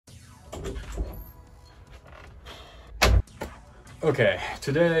Okay,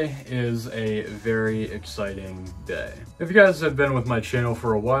 today is a very exciting day. If you guys have been with my channel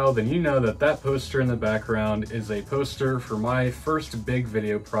for a while, then you know that that poster in the background is a poster for my first big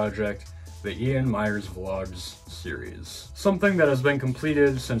video project, the Ian Meyers Vlogs series. Something that has been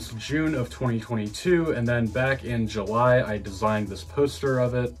completed since June of 2022, and then back in July I designed this poster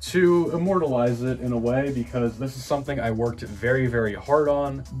of it to immortalize it in a way, because this is something I worked very hard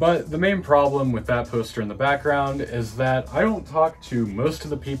on. But the main problem with that poster in the background is that I don't talk to most of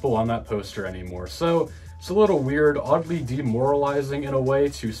the people on that poster anymore, so it's a little weird, oddly demoralizing in a way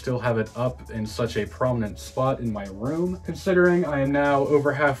to still have it up in such a prominent spot in my room, considering I am now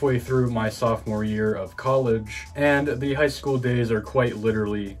over halfway through my sophomore year of college, and the high school days are quite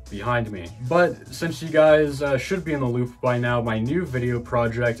literally behind me. But since you guys should be in the loop by now, my new video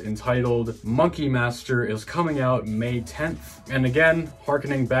project entitled Monkey Master is coming out May 10th. And again,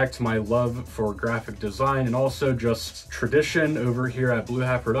 harkening back to my love for graphic design and also just tradition over here at Blue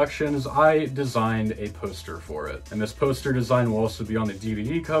Hat Productions, I designed a poster for it. And this poster design will also be on the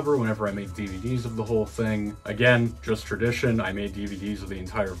DVD cover whenever I make DVDs of the whole thing. Again, just tradition, I made DVDs of the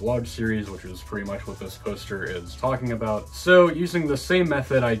entire vlog series, which is pretty much what this poster is talking about. So using the same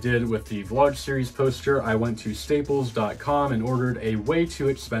method I did with the vlog series poster, I went to staples.com and ordered a way too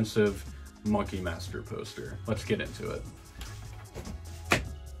expensive Monkey Master poster. Let's get into it.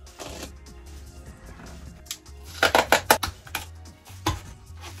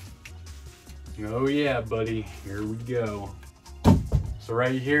 Oh yeah, buddy, here we go. So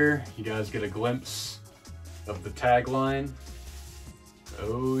right here, you guys get a glimpse of the tagline.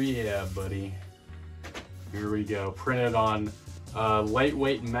 Oh yeah, buddy. Here we go, printed on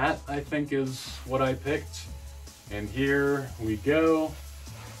lightweight matte, I think is what I picked. And here we go.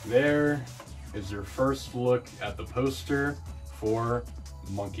 There is your first look at the poster for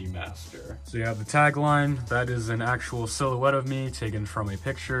Monkey Master. So you have the tagline, that is an actual silhouette of me taken from a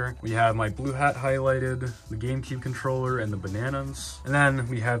picture. We have my blue hat highlighted, the GameCube controller, and the bananas. And then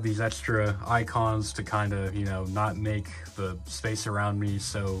we have these extra icons to kind of, you know, not make the space around me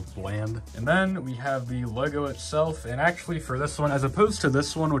so bland. And then we have the logo itself, and actually for this one, as opposed to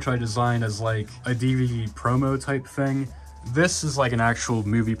this one, which I designed as like a DVD promo type thing, this is like an actual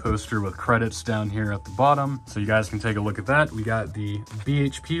movie poster with credits down here at the bottom, so you guys can take a look at that. We got the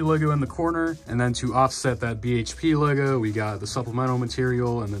BHP logo in the corner, and then to offset that BHP logo, we got the supplemental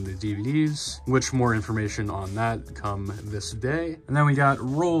material and then the DVDs, which more information on that come this day. And then we got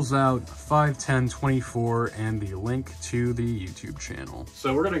rolls out 5/10/24 and the link to the YouTube channel.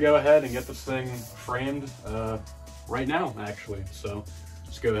 So we're gonna go ahead and get this thing framed right now, actually. So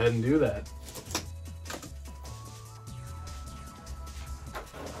let's go ahead and do that.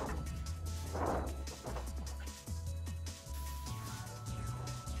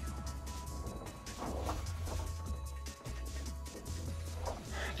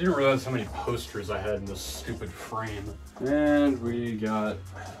 Didn't realize how many posters I had in this stupid frame. And we got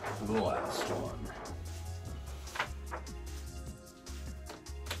the last one.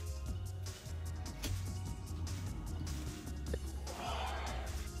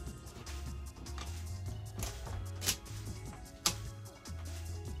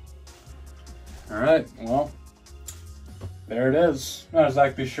 All right, well, there it is. Not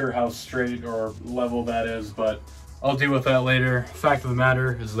exactly sure how straight or level that is, but I'll deal with that later. Fact of the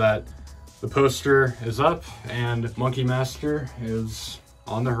matter is that the poster is up and Monkey Master is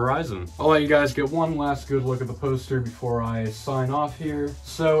on the horizon. I'll let you guys get one last good look at the poster before I sign off here.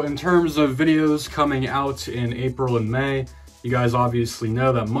 So in terms of videos coming out in April and May, you guys obviously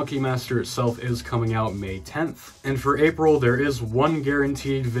know that Monkey Master itself is coming out May 10th. And for April, there is one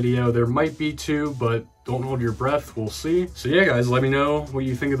guaranteed video. There might be two, but don't hold your breath, we'll see. So yeah, guys, let me know what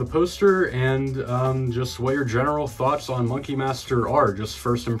you think of the poster and just what your general thoughts on Monkey Master are. Just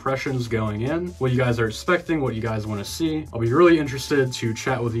first impressions going in, what you guys are expecting, what you guys want to see. I'll be really interested to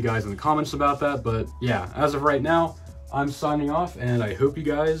chat with you guys in the comments about that. But yeah, as of right now, I'm signing off, and I hope you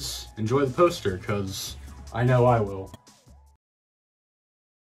guys enjoy the poster, because I know I will.